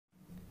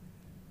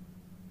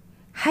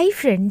Hi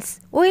friends,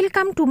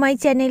 welcome to my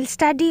channel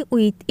study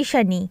with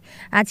Ishani.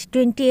 আজ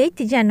 28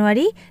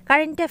 জানুয়ারি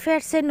current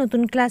অ্যাফেয়ার্সের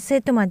নতুন ক্লাসে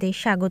তোমাদের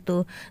স্বাগত।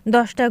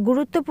 10টা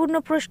গুরুত্বপূর্ণ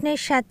প্রশ্নের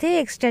সাথে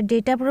এক্সট্রা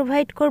ডেটা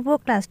প্রোভাইড করব।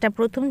 ক্লাসটা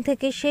প্রথম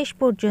থেকে শেষ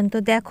পর্যন্ত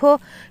দেখো।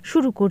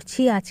 শুরু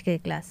করছি আজকের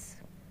ক্লাস।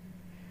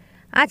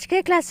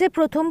 আজকের ক্লাসে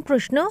প্রথম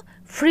প্রশ্ন,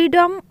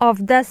 freedom of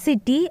the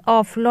city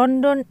of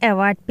London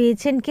award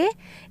পেয়েছেন কে?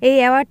 এই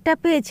অ্যাওয়ার্ডটা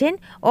পেয়েছেন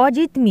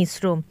অজিত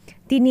মিশ্র।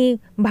 তিনি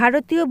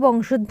ভারতীয়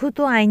বংশোদ্ভূত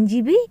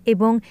আইনজীবী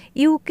এবং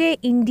ইউকে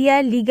ইন্ডিয়া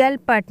লিগ্যাল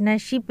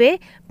পার্টনারশিপের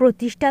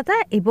প্রতিষ্ঠাতা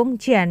এবং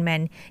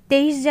চেয়ারম্যান।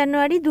 23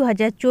 জানুয়ারি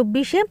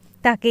 2024-এ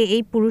তাকে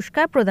এই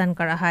পুরস্কার প্রদান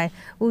করা হয়।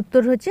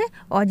 উত্তর হচ্ছে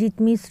অজিত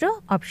মিশ্র,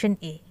 অপশন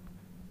এ।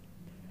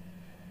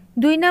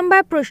 2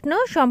 নম্বর প্রশ্ন,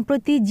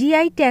 সম্প্রতি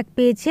জিআই ট্যাগ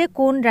পেয়েছে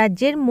কোন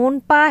রাজ্যের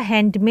মনপা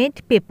হ্যান্ডমেড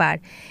পেপার?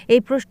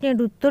 এই প্রশ্নের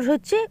উত্তর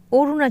হচ্ছে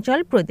অরুণাচল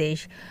প্রদেশ।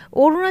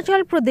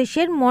 অরুণাচল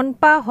প্রদেশের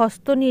মনপা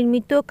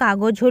হস্তনির্মিত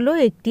কাগজ হলো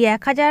একটি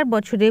 1000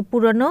 বছরের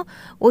পুরনো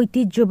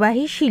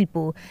ঐতিহ্যবাহী শিল্প।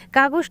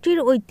 কাগজটির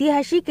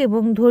ঐতিহাসিক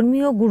এবং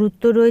ধর্মীয়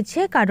গুরুত্ব রয়েছে,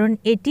 কারণ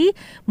এটি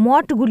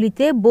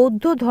মঠগুলিতে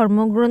বৌদ্ধ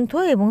ধর্মগ্রন্থ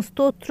এবং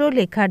স্তোত্র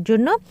লেখার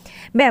জন্য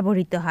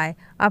ব্যবহৃত হয়।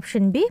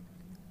 Option B,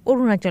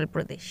 Arunachal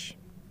Pradesh.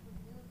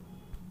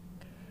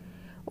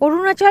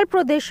 অরুণাচল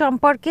প্রদেশ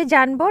সম্পর্কে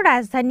জানব।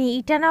 রাজধানী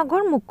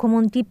ইটানগর,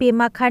 মুখ্যমন্ত্রী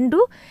পেমা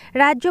খান্ডু,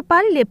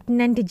 রাজ্যপাল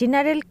lieutenant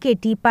general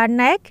Katie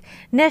পারনায়েক,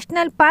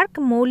 national park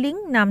Mouling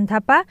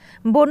Namdapha,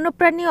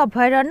 বন্যপ্রাণী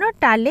অভয়ারণ্য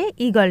টালে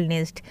eagle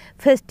nest,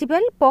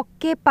 festival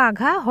পক্কে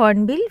পাঘা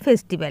hornbill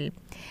festival.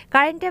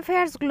 Current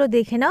অ্যাফেয়ার্সগুলো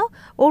দেখে নাও।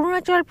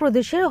 অরুণাচল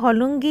প্রদেশের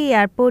হলঙ্গি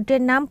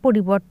এয়ারপোর্টের নাম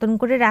পরিবর্তন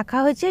করে রাখা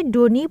হয়েছে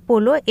ডোনি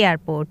পোলো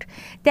এয়ারপোর্ট।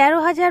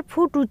 13,000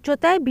 ফুট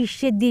উচ্চতায়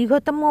বিশ্বের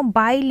দীর্ঘতম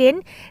বাইলেন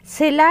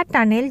সেলা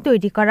টানেল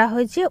তৈরি করা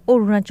হয়েছে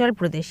অরুণাচল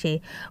প্রদেশে।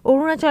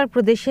 অরুণাচল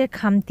প্রদেশের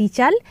খামতি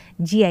চাল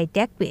জিআই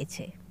ট্যাগ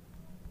পেয়েছে।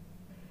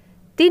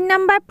 3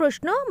 নম্বর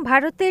প্রশ্ন,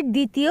 ভারতের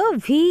দ্বিতীয়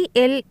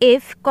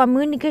VLF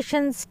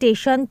কমিউনিকেশন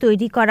স্টেশন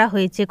তৈরি করা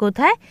হয়েছে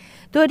কোথায়?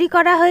 তৈরি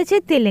করা হয়েছে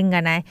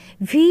তেলেঙ্গানায়।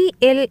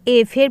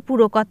 VLF এর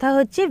পুরো কথা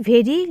হচ্ছে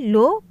ভেরি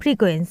লো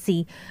ফ্রিকোয়েন্সি।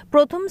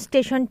 প্রথম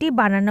স্টেশনটি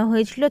বানানো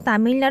হয়েছিল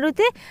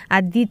তামিলনাড়ুতে,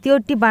 আর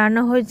দ্বিতীয়টি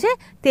বানানো হয়েছে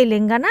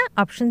তেলেঙ্গানা,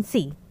 অপশন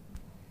সি।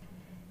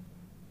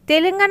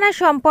 তেলেঙ্গানা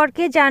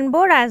সম্পর্কে জানব।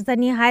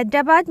 রাজধানী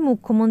হায়দ্রাবাদ,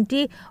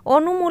 মুখ্যমন্ত্রী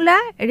অনুমুলা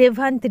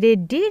রেভান্ত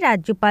রেড্ডি,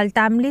 রাজ্যপাল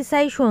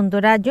তামলিসাই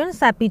সৌন্দরাজন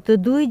স্থাপিত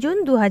 2 জুন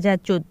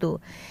 2014।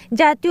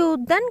 জাতীয়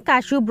উদ্যান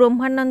কাশু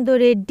ব্রহ্মানন্দ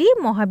রেড্ডি,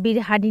 মহাবীর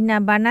হারিনা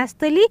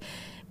বানাস্থলী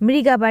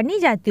মৃগাবাণী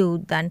জাতীয়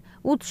উদ্যান।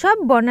 উৎসব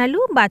বনালু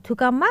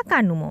বাথুকাম্মা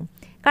কানুমো।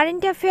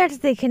 কারেন্ট অ্যাফেয়ার্স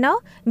দেখে নাও।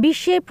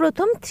 বিশ্বের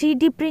প্রথম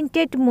 3D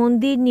প্রিন্টেড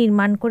মন্দির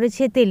নির্মাণ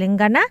করেছে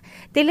তেলেঙ্গানা।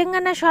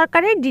 তেলেঙ্গানা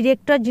সরকারের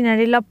ডিরেক্টর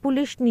জেনারেল অফ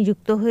পুলিশ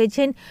নিযুক্ত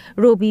হয়েছেন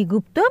রবি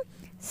গুপ্ত।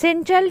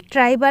 সেন্ট্রাল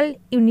ট্রাইবাল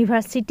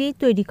ইউনিভার্সিটি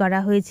তৈরি করা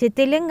হয়েছে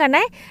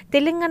তেলেঙ্গানায়।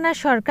 তেলেঙ্গানা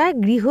সরকার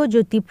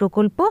গৃহজ্যোতি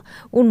প্রকল্প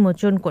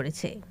উন্মোচন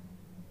করেছে।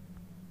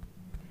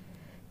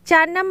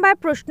 4 নম্বর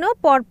প্রশ্ন,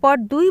 পরপর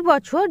 2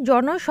 বছর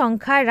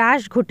জনসংখ্যা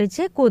হ্রাস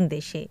ঘটেছে কোন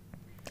দেশে?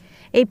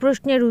 এই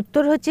প্রশ্নের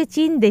উত্তর হচ্ছে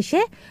চীন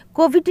দেশে।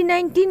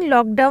 কোভিড-19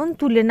 লকডাউন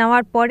তুলে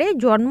নেওয়ার পরে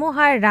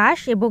জন্মহার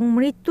হ্রাস এবং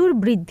মৃত্যুর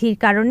বৃদ্ধির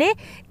কারণে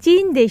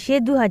চীন দেশে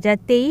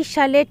 2023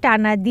 সালে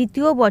টানা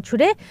দ্বিতীয়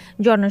বছরে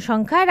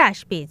জনসংখ্যা হ্রাস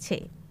পেয়েছে।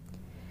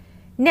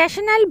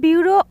 ন্যাশনাল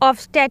ব্যুরো অফ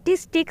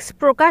স্ট্যাটিস্টিক্স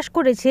প্রকাশ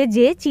করেছে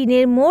যে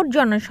চীনের মোট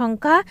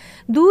জনসংখ্যা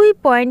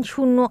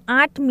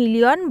 2.08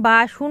 মিলিয়ন বা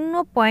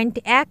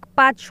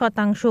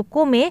 0.15%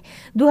 কমে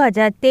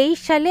 2023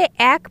 সালে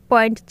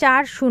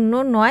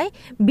 1.409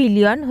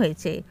 বিলিয়ন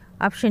হয়েছে।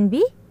 অপশন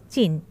বি,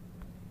 চীন।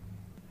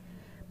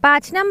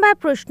 5 নম্বর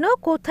প্রশ্ন,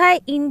 কোথায়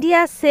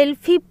ইন্ডিয়া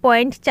সেলফি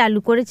পয়েন্ট চালু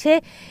করেছে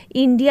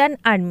ইন্ডিয়ান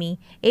আর্মি?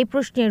 এই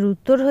প্রশ্নের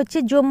উত্তর হচ্ছে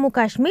জম্মু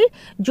কাশ্মীর।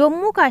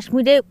 জম্মু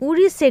কাশ্মীরের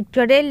উরি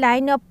সেক্টরের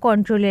লাইন অফ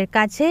কন্ট্রোলের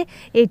কাছে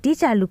এটি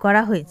চালু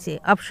করা হয়েছে।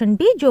 Option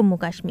B, Jammu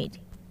Kashmir.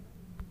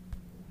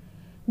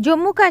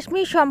 জম্মু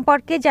কাশ্মীর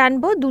সম্পর্কে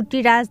জানব। 2টি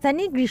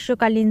রাজধানী,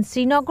 গ্রীষ্মকালীন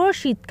শ্রীনগর,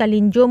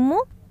 শীতকালীন Jammu.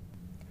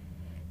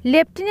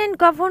 Lieutenant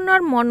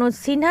governor Manoj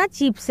Sinha,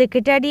 chief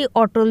secretary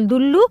অটল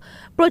দুল্লু।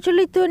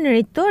 প্রচলিত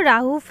নৃত্য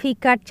রাহু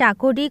ফিকার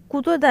চাকরি,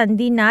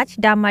 কুতোদান্দি নাচ,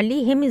 ডামালি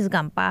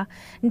হেমিসগাম্পা।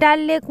 ডাল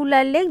লেক,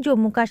 উলার লেক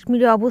জম্মু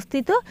কাশ্মীরে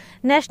অবস্থিত।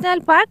 National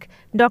park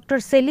doctor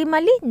Selim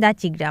Ali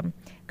দাচিগ্রাম।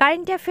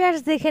 Current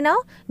affairs দেখে নাও।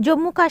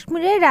 জম্মু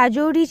কাশ্মীরের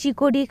রাজৌরি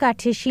চিকরি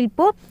কাঠের শিল্প,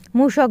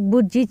 মূসক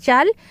বুজ্জি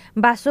চাল,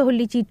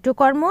 বাসহলি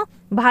চিত্রকর্ম,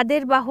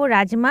 ভাদেরবাহ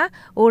রাজমা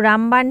ও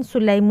রামবান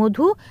সুলাই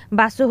মধু,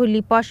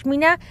 বাসহলি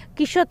পশমিনা,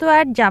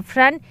 কিশতওয়ার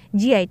জাফরান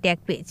জিআই ট্যাগ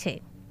পেয়েছে।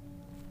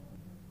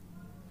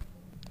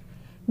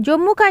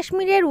 জম্মু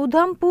কাশ্মীরের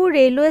উধমপুর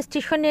রেলওয়ে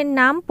স্টেশনের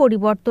নাম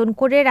পরিবর্তন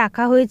করে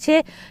রাখা হয়েছে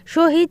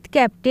শহীদ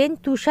ক্যাপ্টেন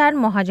তুষার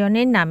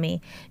মহাজনের নামে।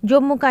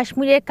 জম্মু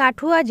কাশ্মীরের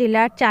কাঠুয়া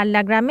জেলার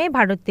চাল্লা গ্রামে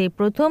ভারতের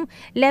প্রথম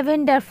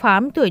ল্যাভেন্ডার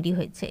ফার্ম তৈরি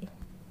হয়েছে।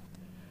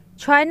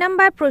 6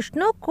 নম্বর প্রশ্ন,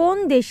 কোন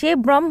দেশে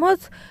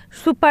ব্রহ্মস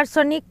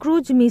সুপারসনিক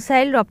ক্রুজ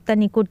মিসাইল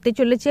রপ্তানি করতে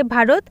চলেছে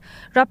ভারত?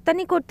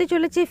 রপ্তানি করতে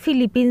চলেছে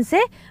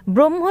ফিলিপিন্সে।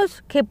 ব্রহ্মস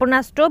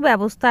ক্ষেপণাস্ত্র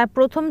ব্যবস্থার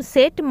প্রথম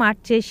সেট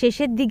মার্চের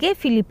শেষের দিকে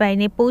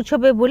ফিলিপাইনে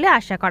পৌঁছবে বলে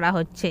আশা করা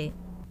হচ্ছে।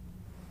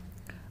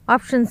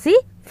 Option C,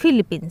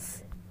 Philippines.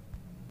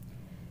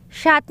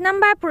 7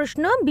 নম্বর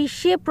প্রশ্ন,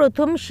 বিশ্বে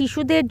প্রথম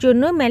শিশুদের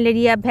জন্য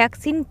ম্যালেরিয়া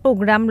ভ্যাকসিন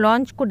প্রোগ্রাম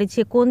লঞ্চ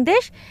করেছে কোন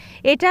দেশ?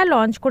 এটা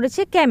লঞ্চ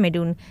করেছে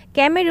ক্যামেরুন।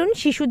 ক্যামেরুন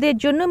শিশুদের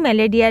জন্য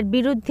ম্যালেরিয়ার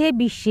বিরুদ্ধে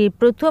বিশ্বের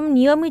প্রথম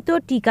নিয়মিত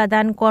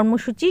টিকাদান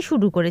কর্মসূচি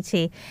শুরু করেছে।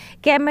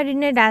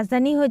 ক্যামেরুনের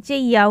রাজধানী হচ্ছে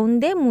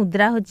ইয়াউন্দে,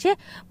 মুদ্রা হচ্ছে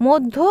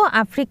মধ্য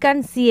African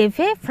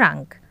CFA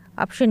Frank.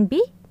 Option B,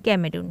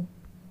 Cameroon.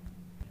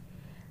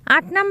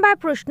 8 নম্বর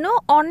প্রশ্ন,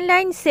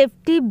 অনলাইন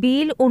সেফটি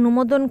বিল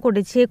অনুমোদন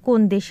করেছে কোন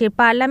দেশের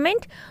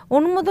পার্লামেন্ট?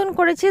 অনুমোদন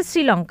করেছে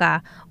শ্রীলঙ্কা।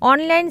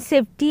 অনলাইন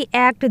সেফটি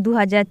অ্যাক্ট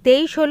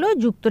 2023 হল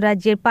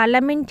যুক্তরাজ্যের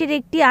পার্লামেন্টের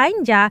একটি আইন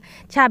যা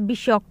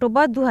 26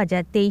 অক্টোবর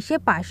 2023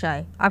 পাশ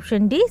হয়।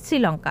 Option D,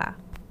 Sri Lanka.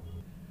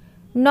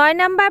 9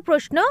 নম্বর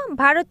প্রশ্ন,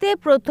 ভারতে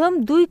প্রথম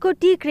 2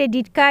 কোটি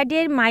ক্রেডিট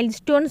কার্ডের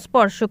মাইলস্টোন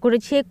স্পর্শ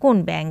করেছে কোন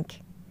ব্যাংক?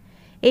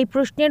 এই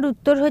প্রশ্নের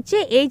উত্তর হচ্ছে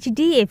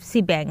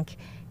HDFC bank.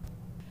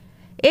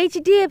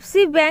 HDFC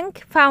Bank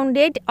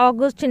founded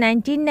August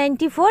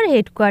 1994,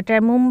 headquarter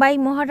Mumbai,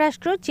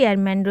 Maharashtra.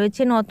 Chairman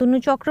রয়েছেন অতনু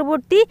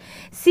চক্রবর্তী,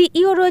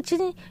 সিইও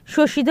রয়েছেন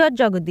শশীধর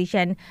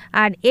জগদীশন।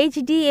 আর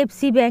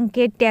HDFC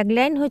ব্যাংকের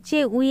ট্যাগলাইন হচ্ছে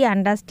we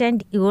understand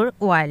your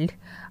world.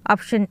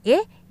 Option A,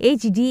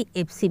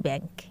 HDFC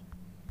bank.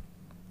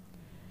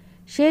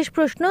 শেষ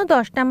প্রশ্ন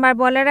 10 নম্বর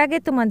বলার আগে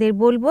তোমাদের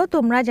বলবো,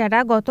 তোমরা যারা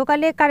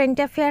গতকালে কারেন্ট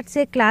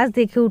অ্যাফেয়ার্সের ক্লাস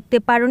দেখে উঠতে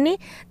পারোনি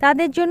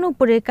তাদের জন্য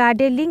উপরে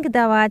কার্ডের লিঙ্ক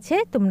দেওয়া আছে,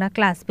 তোমরা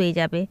ক্লাস পেয়ে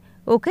যাবে।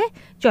 ওকে,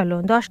 চলো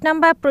 10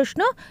 নম্বর প্রশ্ন,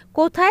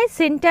 কোথায়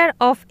centre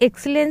of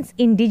excellence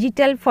in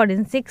digital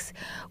forensics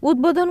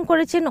উদ্বোধন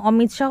করেছেন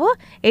অমিত শাহ?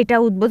 এটা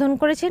উদ্বোধন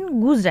করেছেন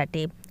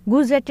গুজরাটে।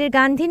 গুজরাটের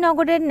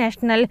গান্ধীনগরের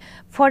ন্যাশনাল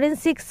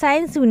ফরেন্সিক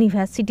সায়েন্স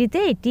ইউনিভার্সিটিতে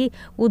এটি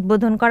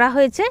উদ্বোধন করা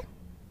হয়েছে।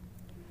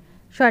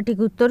 সঠিক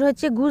উত্তর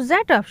হচ্ছে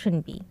গুজরাট। Option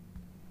B.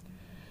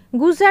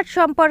 গুজরাট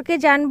সম্পর্কে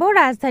জানবো।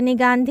 রাজধানী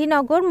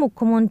গান্ধীনগর,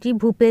 মুখ্যমন্ত্রী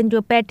ভূপেন্দ্র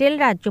প্যাটেল,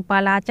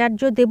 রাজ্যপাল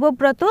আচার্য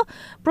দেবব্রত।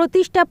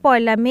 প্রতিষ্ঠা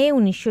 1 মে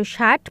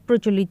 1960।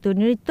 প্রচলিত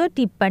নৃত্য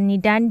টিপ্পানি,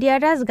 ডান্ডিয়া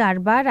রাস,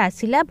 গারবা,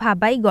 রাসিলা,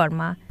 ভাবাই,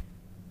 গরমা।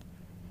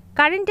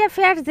 কারেন্ট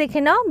অ্যাফেয়ার্স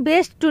দেখে নাও।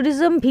 বেস্ট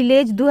ট্যুরিজম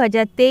ভিলেজ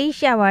 2023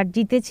 অ্যাওয়ার্ড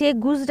জিতেছে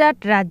গুজরাট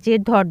রাজ্যের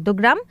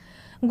ধর্দগ্রাম।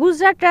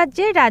 গুজরাট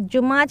রাজ্যের রাজ্য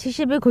মাছ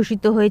হিসেবে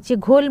ঘোষিত হয়েছে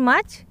ঘোল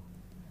মাছ।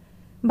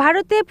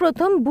 ভারতে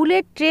প্রথম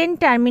বুলেট ট্রেন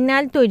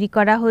টার্মিনাল তৈরি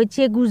করা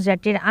হয়েছে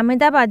গুজরাটের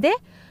আহমেদাবাদে।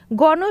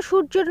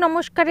 গণসূর্য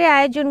নমস্কারের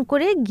আয়োজন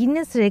করে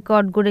গিনেস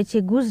রেকর্ড গড়েছে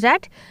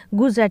গুজরাট।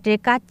 গুজরাটের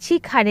কাচ্ছি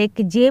খারেক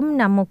জেম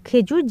নামক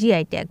খেজুর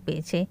জিআই ট্যাগ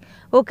পেয়েছে।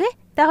 ওকে,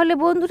 তাহলে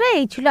বন্ধুরা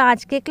এই ছিল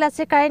আজকে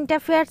ক্লাসে কারেন্ট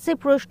অ্যাফেয়ার্সের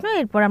প্রশ্ন।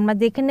 এরপর আমরা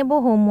দেখে নেব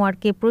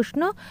হোমওয়ার্কের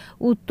প্রশ্ন,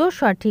 উত্তর,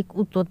 সঠিক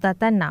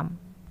উত্তরদাতার নাম।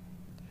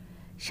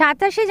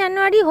 27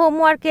 জানুয়ারি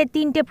হোমওয়ার্কের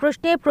 3টে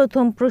প্রশ্নের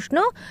প্রথম প্রশ্ন,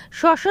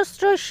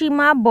 সশস্ত্র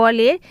সীমা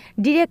বলের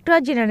ডিরেক্টর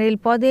জেনারেল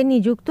পদে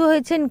নিযুক্ত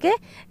হয়েছেন কে?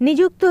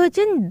 নিযুক্ত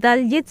হয়েছেন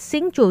দলজিৎ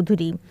সিং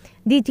চৌধুরী।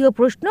 দ্বিতীয়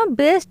প্রশ্ন,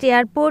 বেস্ট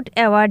এয়ারপোর্ট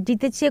অ্যাওয়ার্ড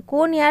জিতেছে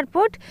কোন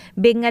এয়ারপোর্ট?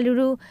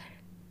 বেঙ্গালুরু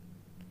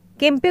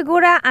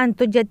কেম্পেগৌড়া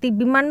আন্তর্জাতিক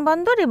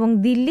বিমানবন্দর এবং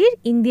দিল্লির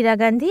ইন্দিরা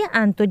গান্ধী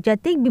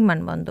আন্তর্জাতিক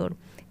বিমানবন্দর।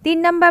 3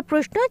 নম্বর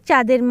প্রশ্ন,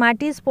 চাঁদের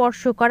মাটি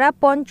স্পর্শ করা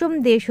পঞ্চম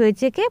দেশ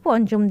হয়েছে কে?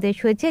 পঞ্চম দেশ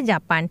হয়েছে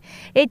জাপান।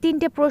 এই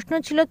 3টে প্রশ্ন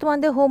ছিল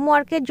তোমাদের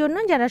হোমওয়ার্কের জন্য।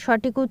 যারা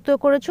সঠিক উত্তর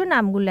করেছো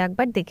নামগুলো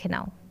একবার দেখে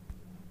নাও।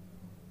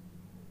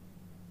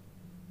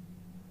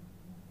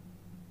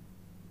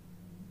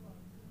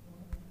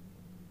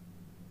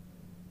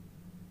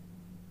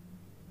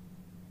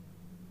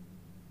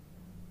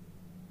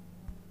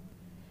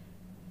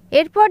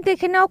 এরপর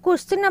দেখে now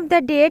question of the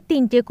day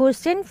 3টে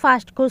কোশ্চেন।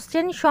 ফার্স্ট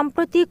কোশ্চেন,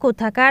 সম্প্রতি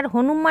কোথাকার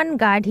হনুমান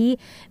গাড়ি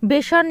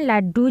বেসন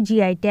লাড্ডু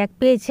জিআই ট্যাগ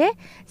পেয়েছে?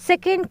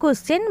 Second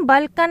question,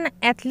 বালকান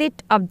athlete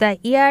of the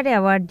year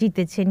award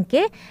জিতেছেন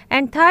কে?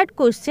 And third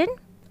question,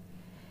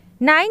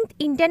 9th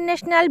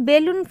international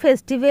balloon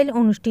festival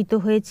অনুষ্ঠিত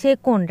হয়েছে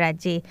কোন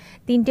রাজ্যে?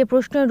 3টে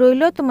প্রশ্ন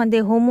রইল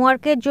তোমাদের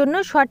হোমওয়ার্কের জন্য।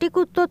 সঠিক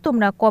উত্তর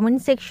তোমরা কমেন্ট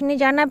সেকশনে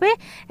জানাবে।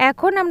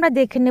 এখন আমরা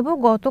দেখে নেব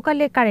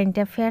গতকালের কারেন্ট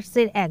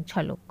অ্যাফেয়ার্সের এক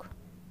ঝলক।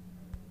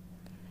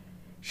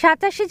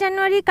 27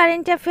 জানুয়ারি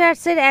কারেন্ট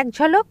অ্যাফেয়ার্সের এক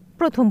ঝলক।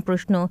 প্রথম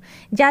প্রশ্ন,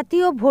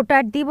 জাতীয়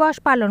ভোটার দিবস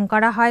পালন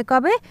করা হয়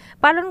কবে?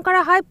 পালন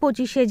করা হয়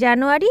 25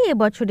 জানুয়ারি।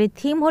 এবছরের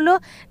থিম হলো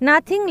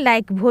nothing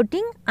like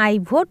voting, I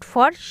vote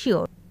for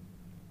sure.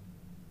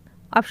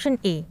 Option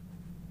A,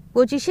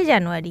 25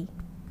 জানুয়ারি।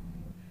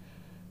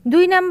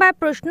 2 নম্বর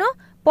প্রশ্ন,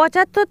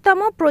 75তম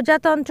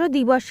প্রজাতন্ত্র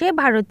দিবসে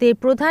ভারতের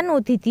প্রধান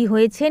অতিথি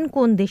হয়েছেন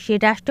কোন দেশের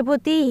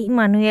রাষ্ট্রপতি?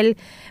 ইমানুয়েল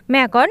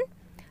ম্যাক্রন,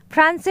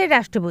 ফ্রান্সের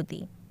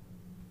রাষ্ট্রপতি।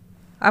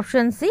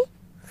 অপশন সি,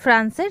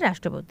 ফ্রান্সের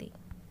রাষ্ট্রপতি।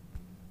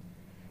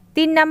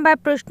 3 নম্বর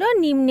প্রশ্ন,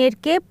 নিম্নের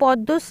কে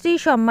পদ্মশ্রী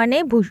সম্মানে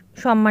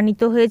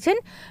সম্মানিত হয়েছেন?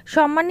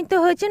 সম্মানিত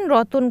হয়েছেন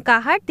রতন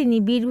কাহার। তিনি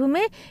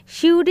বীরভূমের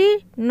সিউড়ির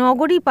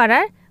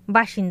নগরীপাড়ার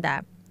বাসিন্দা।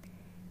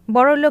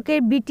 বড়লোকের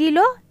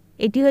বিটিলো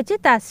এটি হচ্ছে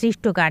তার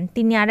সৃষ্ট গান।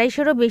 তিনি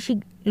 250-এরও বেশি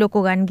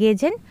লোকগান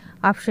গেয়েছেন।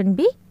 অপশন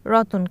বি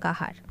রতন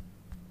কাহার।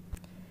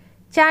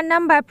 4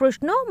 নম্বর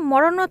প্রশ্ন,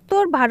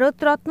 মরণোত্তর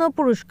ভারতরত্ন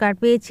পুরস্কার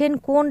পেয়েছেন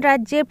কোন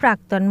রাজ্যের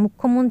প্রাক্তন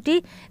মুখ্যমন্ত্রী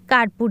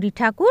কর্পূরী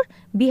ঠাকুর?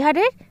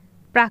 বিহারের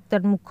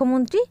প্রাক্তন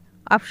মুখ্যমন্ত্রী।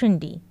 Option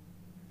D.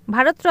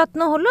 ভারতরত্ন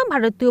হল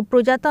ভারতীয়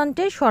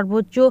প্রজাতন্ত্রের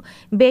সর্বোচ্চ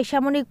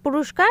বেসামরিক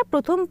পুরস্কার।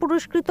 প্রথম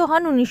পুরস্কৃত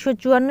হন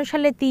 1954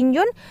 সালে 3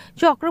 জন,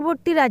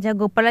 চক্রবর্তী রাজা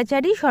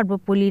গোপালাচারী,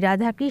 সর্বপল্লী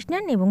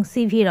রাধাকৃষ্ণন এবং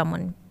সিভি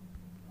রমন।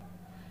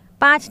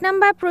 5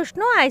 নম্বর প্রশ্ন,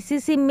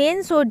 ICC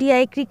men's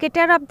ODI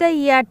cricketer of the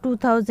year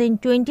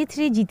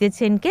 2023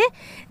 জিতেছেন কে?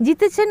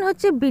 জিতেছেন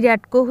হচ্ছে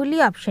বিরাট কোহলি।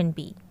 Option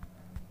B.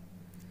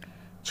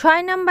 6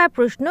 নম্বর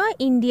প্রশ্ন,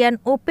 ইন্ডিয়ান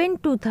ওপেন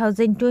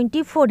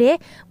 2024-এ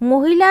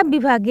মহিলা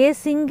বিভাগে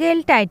সিঙ্গেল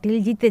টাইটেল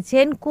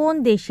জিতেছেন কোন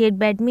দেশের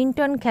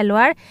ব্যাডমিন্টন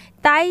খেলোয়াড়?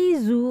 তাই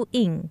জু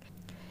ইং।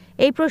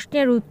 এই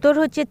প্রশ্নের উত্তর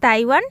হচ্ছে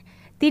তাইওয়ান।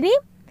 তিনি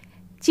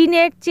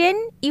চীনের চেন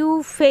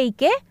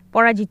ইউফেইকে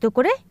পরাজিত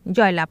করে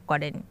জয়লাভ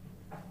করেন।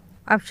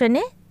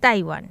 অপশনে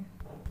তাইওয়ান।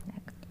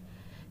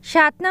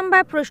 7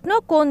 নম্বর প্রশ্ন,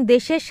 কোন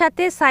দেশের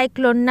সাথে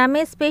সাইক্লোন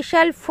নামে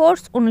স্পেশাল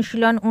ফোর্স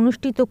অনুশীলন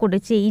অনুষ্ঠিত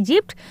করেছে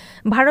ইজিপ্ট?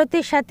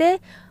 ভারতের সাথে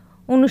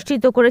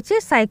অনুষ্ঠিত করেছে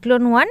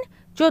সাইক্লোন 1।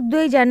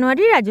 14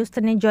 জানুয়ারি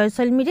রাজস্থানের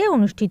জয়সলমীরে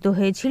অনুষ্ঠিত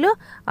হয়েছিল।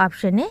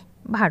 অপশনে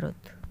ভারত।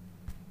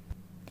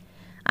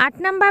 8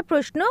 নম্বর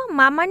প্রশ্ন,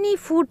 মামানি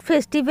ফুড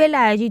ফেস্টিভ্যাল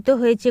আয়োজিত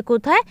হয়েছে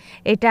কোথায়?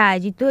 এটা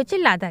আয়োজিত হয়েছে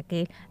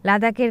লাদাখে।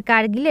 লাদাখের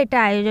কার্গিলে এটা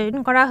আয়োজন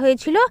করা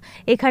হয়েছিল।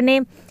 এখানে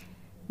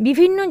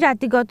বিভিন্ন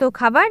জাতিগত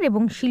খাবার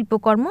এবং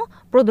শিল্পকর্ম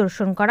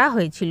প্রদর্শন করা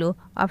হয়েছিল।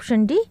 Option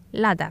D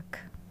Ladakh.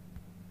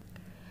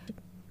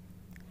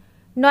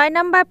 9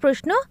 নম্বর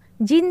প্রশ্ন,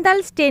 জিন্দাল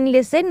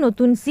স্টেনলেসের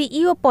নতুন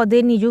সিইও পদে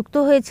নিযুক্ত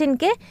হয়েছেন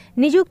কে?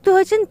 নিযুক্ত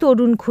হয়েছেন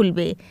তরুণ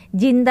খুলবে।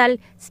 জিন্দাল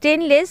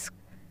স্টেনলেস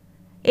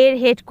এর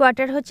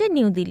হেডকোয়ার্টার হচ্ছে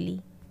নিউ দিল্লি।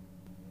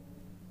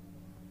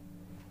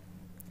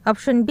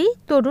 অপশন বি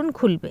তরুণ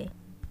খুলবে।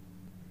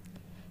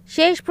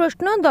 শেষ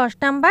প্রশ্ন 10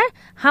 নম্বর,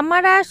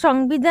 হামারা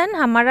সংবিধান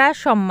হামারা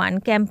সম্মান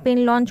ক্যাম্পেইন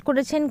লঞ্চ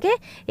করেছেন কে?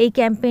 এই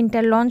ক্যাম্পেইনটা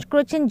লঞ্চ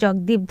করেছেন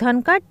জগদীপ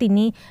ধনকর।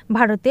 তিনি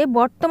ভারতের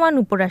বর্তমান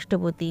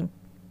উপরাষ্ট্রপতি।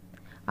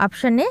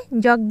 অপশনে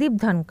জগদীপ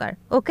ধনকর।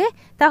 ওকে,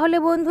 তাহলে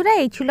বন্ধুরা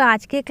এই ছিল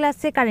আজকে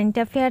ক্লাসে কারেন্ট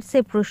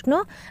অ্যাফেয়ার্সের প্রশ্ন।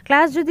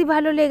 ক্লাস যদি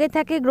ভালো লেগে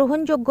থাকে,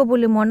 গ্রহণযোগ্য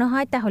বলে মনে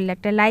হয়, তাহলে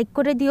একটা লাইক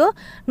করে দিও।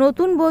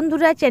 নতুন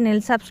বন্ধুরা চ্যানেল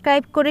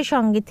সাবস্ক্রাইব করে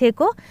সঙ্গে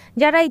থেকো।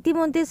 যারা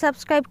ইতিমধ্যে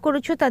সাবস্ক্রাইব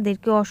করেছো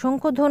তাদেরকে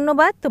অসংখ্য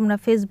ধন্যবাদ। তোমরা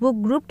Facebook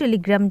group,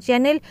 Telegram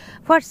channel,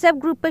 WhatsApp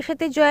গ্রুপের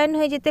সাথে জয়েন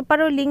হয়ে যেতে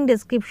পারো। লিঙ্ক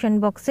ডেসক্রিপশন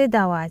বক্সে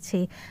দেওয়া আছে।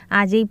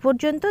 আজ এই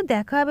পর্যন্ত,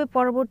 দেখা হবে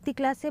পরবর্তী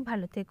ক্লাসে।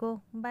 ভালো থেকো,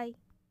 বাই।